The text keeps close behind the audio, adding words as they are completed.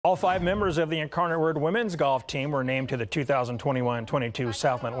All 5 members of the Incarnate Word women's golf team were named to the 2021-22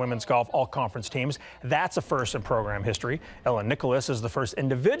 Southland Women's Golf All-Conference teams. That's a first in program history. Ellen Nicholas is the first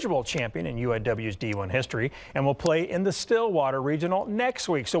individual champion in UIW's D1 history and will play in the Stillwater Regional next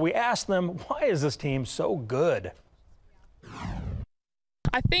week. So we asked them, why is this team so good?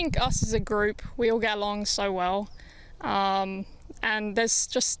 I think us as a group, we all get along so well. And there's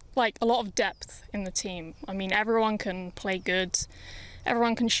just like a lot of depth in the team. I mean, everyone can play good.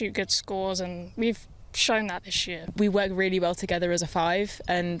 Everyone can shoot good scores, and we've shown that this year. We work really well together as a 5,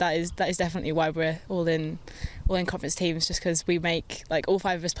 and that is definitely why we're all in conference teams, just because we make all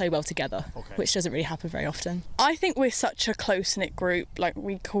 5 of us play well together, which doesn't really happen very often. I think we're such a close-knit group.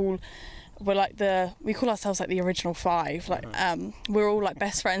 We call ourselves the original 5. We're all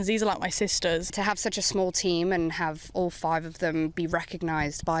best friends. These are my sisters. To have such a small team and have all 5 of them be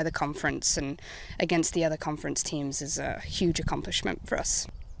recognised by the conference and against the other conference teams is a huge accomplishment for us.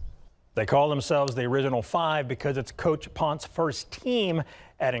 They call themselves the Original 5 because it's Coach Pont's first team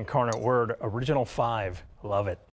at Incarnate Word. Original 5. Love it.